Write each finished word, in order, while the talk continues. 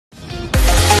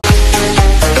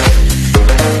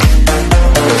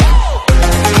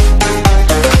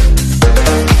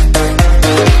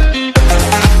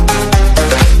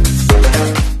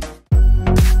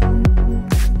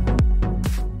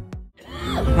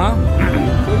huh?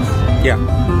 Yeah.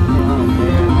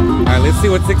 Alright, let's see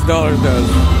what $6 does.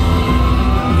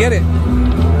 Get it.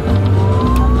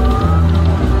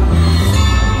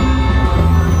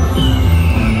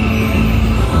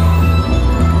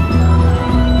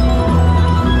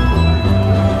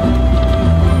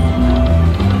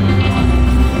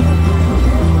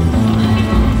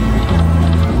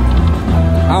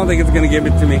 I don't think it's gonna give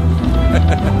it to me.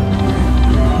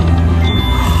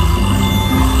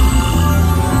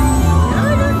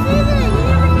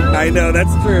 I know,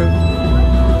 that's true.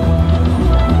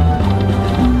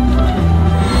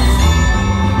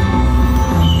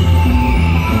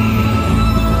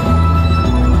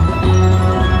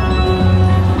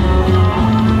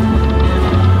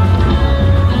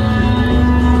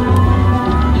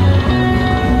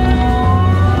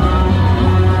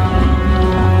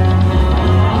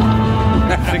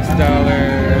 $6.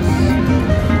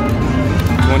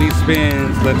 20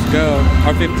 spins. Let's go.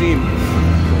 Or 15.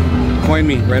 Coin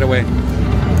me right away.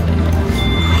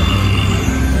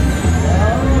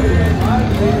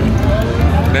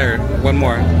 There, one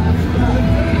more.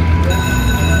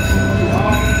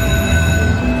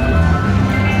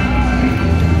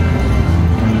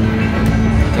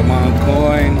 Come on,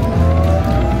 coin.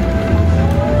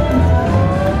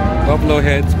 Buffalo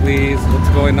heads, please. What's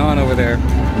going on over there?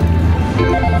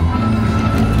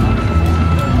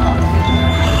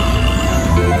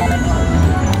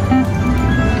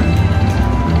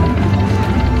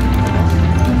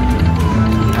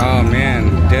 Oh man,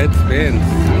 dead spins.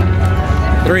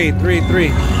 3, 3, 3.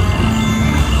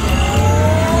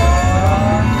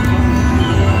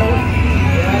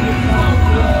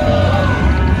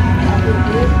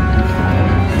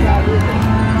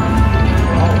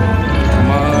 Come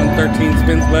on, 13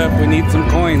 spins left. We need some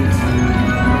coins.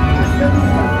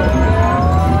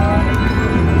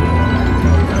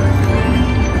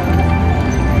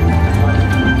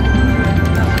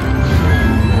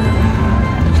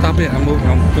 Stop it, I'm moving,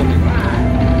 I'm filming.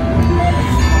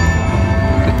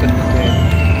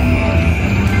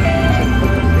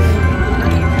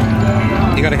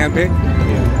 You got a hand pick?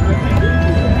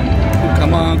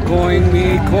 Come on, coin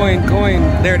me, coin, coin.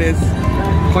 There it is.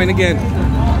 Coin again.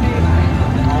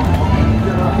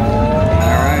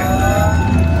 Alright.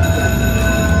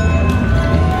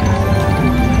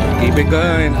 Keep it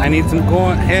going. I need some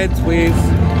coin heads, please.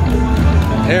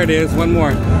 There it is, one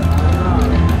more.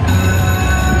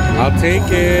 I'll take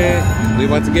it. We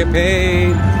want to get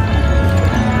paid.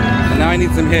 And now I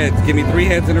need some heads. Give me 3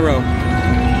 heads in a row.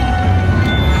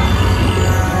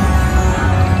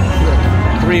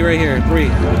 3 right here. 3.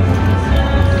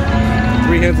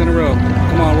 3 heads in a row.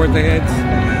 Come on, where's the heads?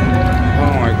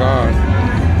 Oh my god.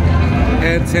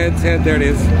 Heads, heads, head. There it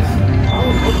is.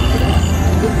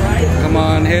 Come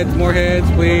on, heads, more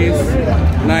heads, please.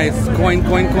 Nice. Coin,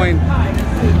 coin, coin.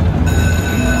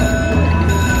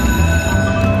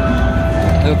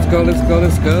 Let's go, let's go,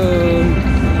 let's go.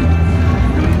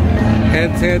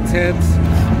 Heads, heads, heads.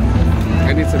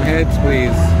 I need some heads,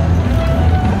 please.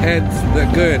 Heads,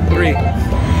 they're good. 3.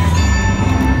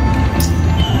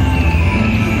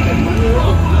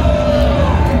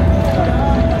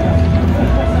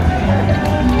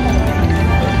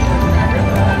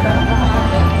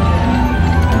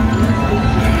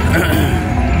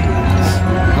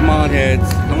 Come on,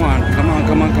 heads. Come on, come on,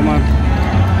 come on, come on.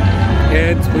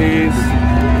 Heads, please.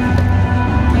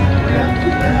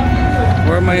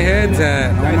 Where are my heads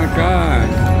at? Oh my god.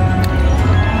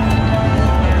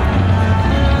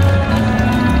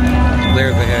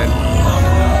 There's the head.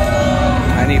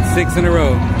 I need 6 in a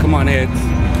row. Come on, heads.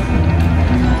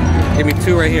 Give me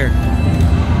 2 right here.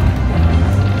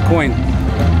 Coin.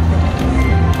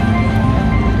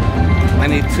 I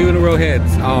need 2 in a row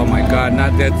heads. Oh my god,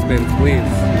 not dead spins,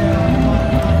 please.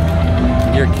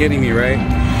 You're kidding me, right?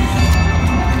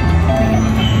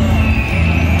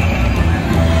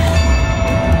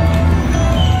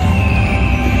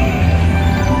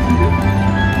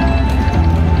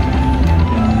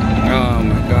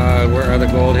 Where are the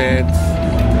gold heads?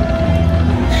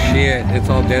 Shit, it's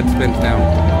all dead spins now.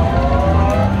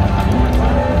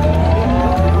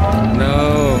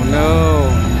 No, no.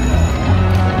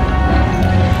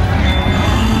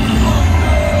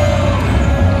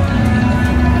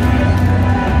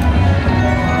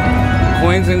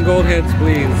 Coins and gold heads,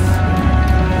 please.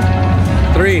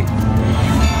 3.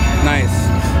 Nice.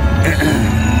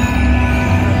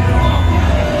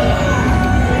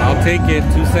 I'll take it.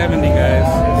 270, guys.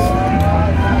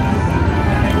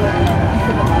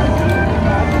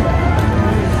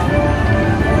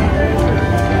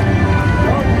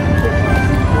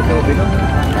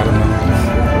 I don't know.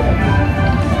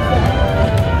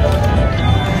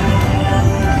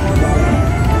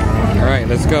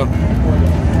 go.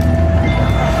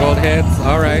 Gold heads,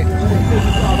 alright.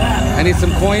 I need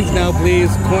some coins now, please.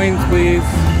 Coins, please.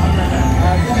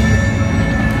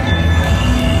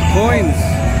 Coins.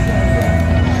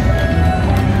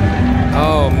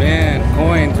 Oh man,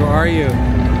 coins, where are you?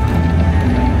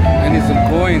 I need some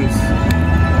coins.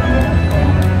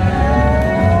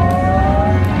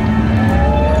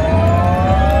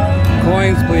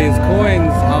 Coins, please,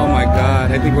 coins. Oh my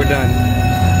god, I think we're done.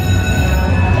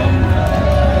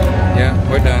 Yeah,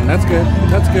 we're done. That's good.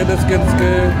 That's good, that's good, that's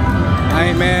good. I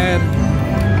ain't mad.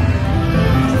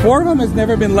 4 of them has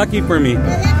never been lucky for me.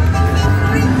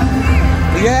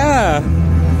 Yeah.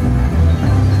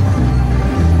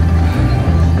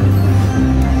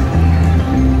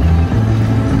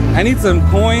 I need some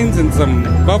coins and some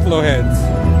buffalo heads.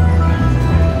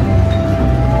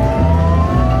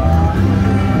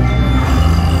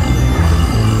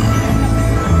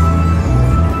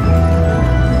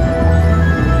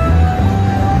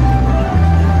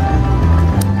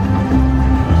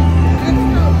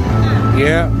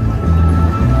 Yeah.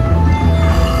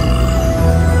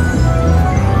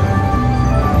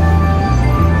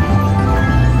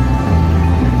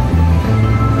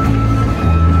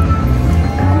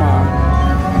 Come on.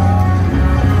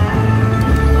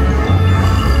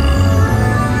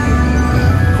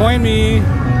 Coin me.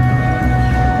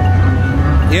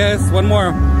 Yes, one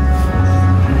more.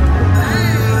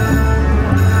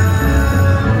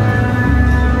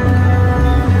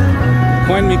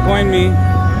 Coin me, coin me.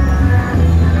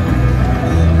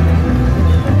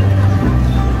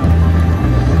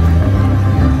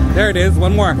 There it is,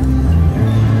 one more.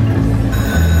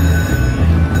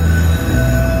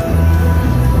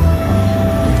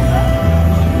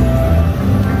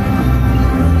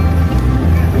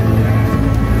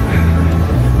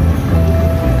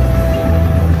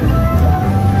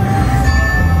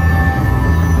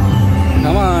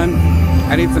 Come on.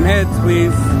 I need some heads,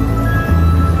 please.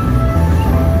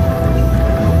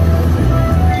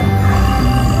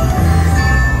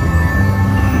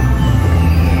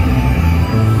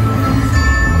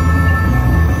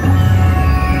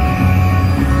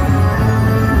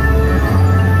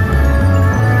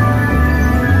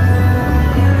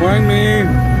 Coin me.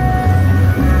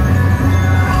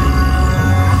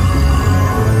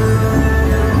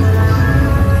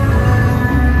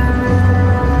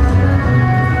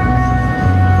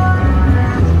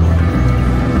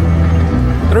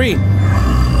 $3.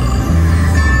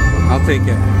 I'll take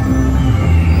it.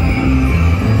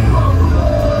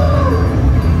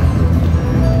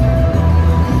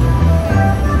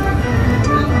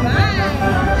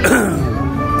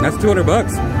 That's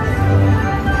 $200.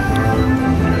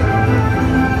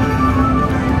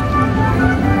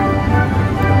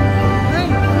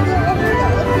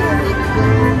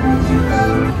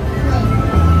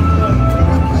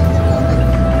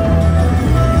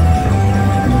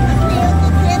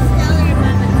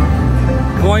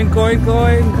 Coin,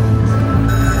 coin.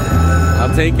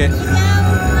 I'll take it.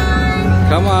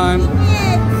 Come on.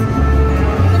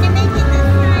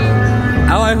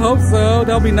 Oh, I hope so.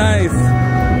 That'll be nice.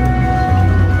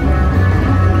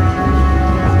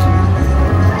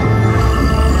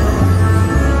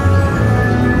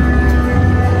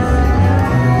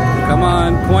 Come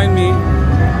on, coin me.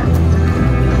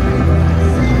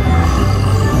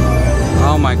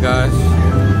 Oh my gosh.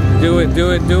 Do it,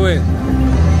 do it, do it.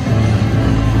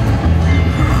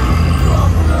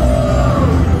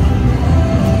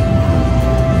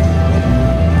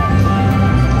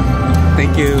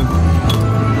 Thank you.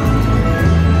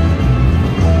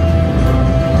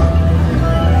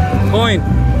 Coin.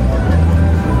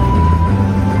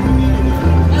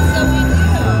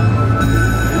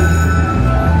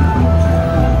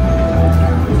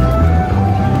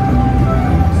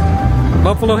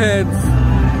 Buffalo heads.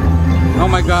 Oh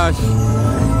my gosh.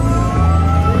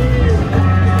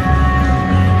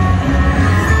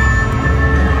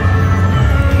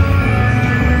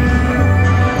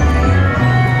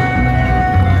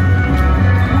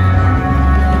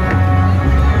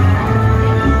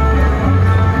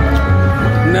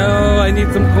 I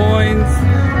need some coins.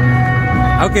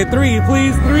 Okay, 3,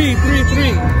 please. 3.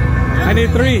 I need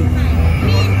 3.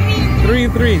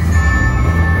 3.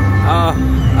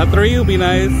 A 3 will be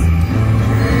nice.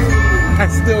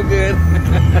 That's still good.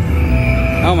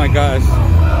 Oh my gosh.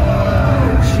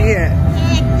 Shit.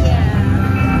 Heck yeah.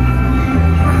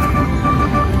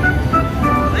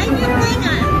 Why do you think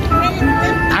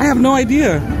I have no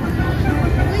idea.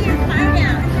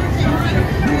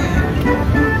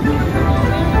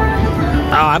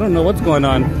 Oh, I don't know what's going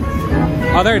on.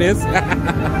 Oh, there it is.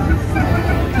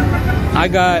 I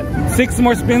got 6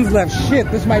 more spins left. Shit,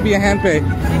 this might be a hand pay.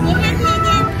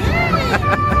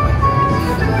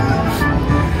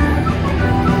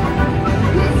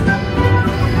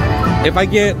 If I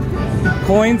get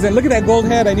coins, and look at that gold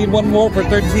head, I need one more for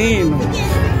 13.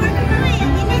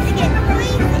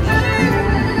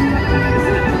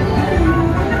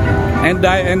 And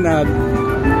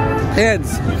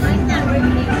heads.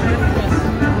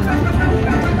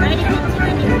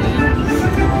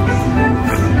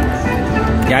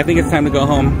 Yeah, I think it's time to go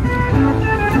home.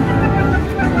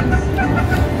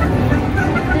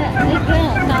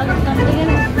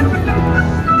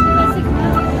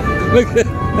 Look,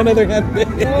 another hand.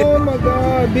 Oh my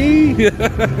god, B!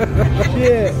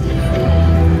 Shit.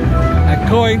 A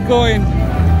coin.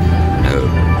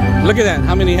 Look at that,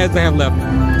 how many heads I have left.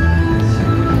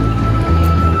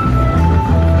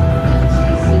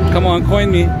 Come on, coin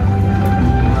me.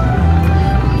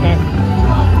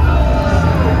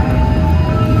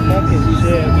 Fucking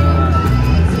shit, man.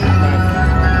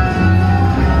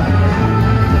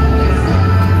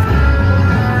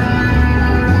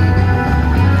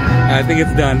 I think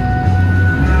it's done.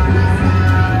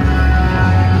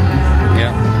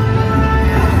 Yeah.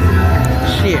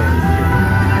 Shit.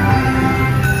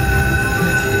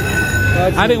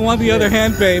 I didn't want the other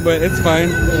hand pay, but it's fine.